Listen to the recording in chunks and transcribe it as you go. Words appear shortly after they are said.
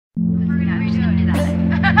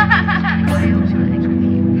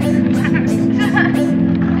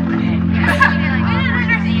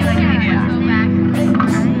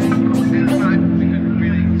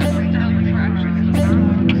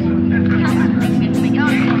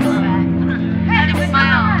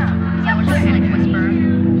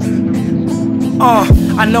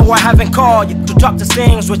I know I haven't called you to talk the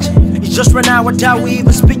things with you. It's just right now I doubt we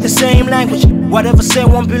even speak the same language. Whatever say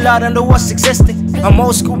won't be loud under what's existing. I'm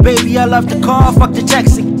old school, baby, I love the call, fuck the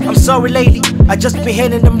texting. I'm sorry lately, I just been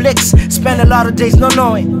hitting them licks. Spend a lot of days not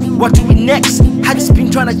knowing what to be next. I just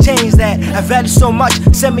been trying to change that. I value so much,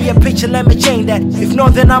 send me a picture, let me change that. If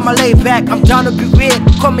not, then I'ma lay back, I'm down to be weird.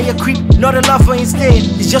 Call me a creep, not a lover instead.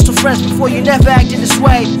 It's just two friends before, you never acted this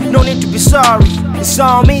way. No need to be sorry, it's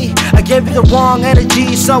on me. I gave you the wrong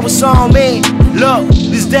energy, so it's on me. Look,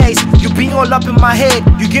 these days, you be all up in my head.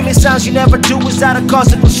 You give me sounds you never do, is that a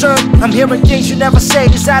cause of concern? I'm hearing things you never say,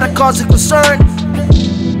 is that a cause of concern?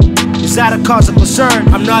 Is that a cause of concern?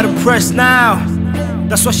 I'm not impressed now,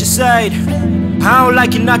 that's what she said. I don't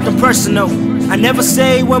like it, nothing personal. I never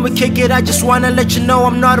say when we kick it, I just wanna let you know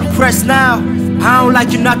I'm not impressed now. I don't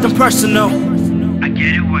like it, nothing personal. I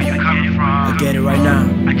get it where you're coming from. I get it right now.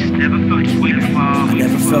 I just never felt this way before. I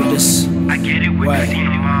never felt this. I get it where you've seen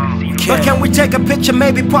them all. But can we take a picture,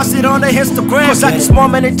 maybe post it on the Instagram? Cause at this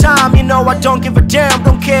moment in time, you know I don't give a damn.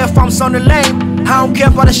 Don't care if I'm sounding lame, I don't care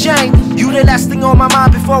about the shame. You the last thing on my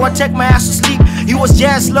mind before I take my ass to sleep. You was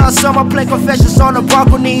jazz last summer, play confessions on the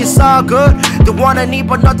balcony, it's all good. The one I need,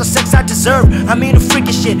 but not the sex I deserve. I mean the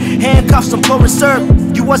freaky shit, handcuffs and pouring syrup.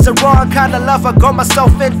 You was the wrong kind of love I got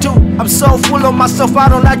myself into. I'm so full of myself, I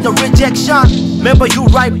don't like the rejection. Remember you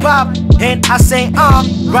right, Bob, and I say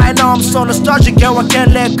right now I'm so nostalgic, girl, I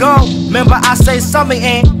can't let go. Remember I say something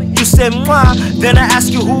and you say moi. Then I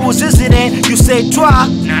ask you whose is it and you say toi.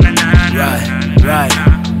 Right.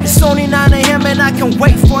 It's only 9 AM and I can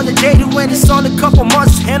wait for the day to end. It's only a couple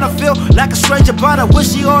months and I feel like a stranger, but I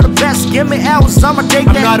wish you all the best. Give me hours, I'ma take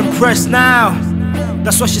that. I'm not impressed now,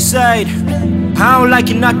 that's what she said. I don't like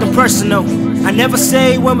it, nothing personal. I never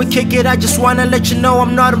say when we kick it, I just wanna let you know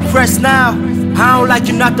I'm not impressed now. I don't like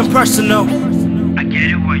it, nothing personal. I get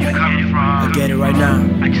it where you're coming from. I get it right now.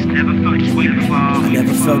 I just never felt this way before. I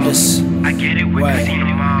never felt this. I get it where you've seen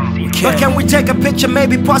them all. But can we take a picture,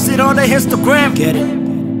 maybe post it on the Instagram? Get it.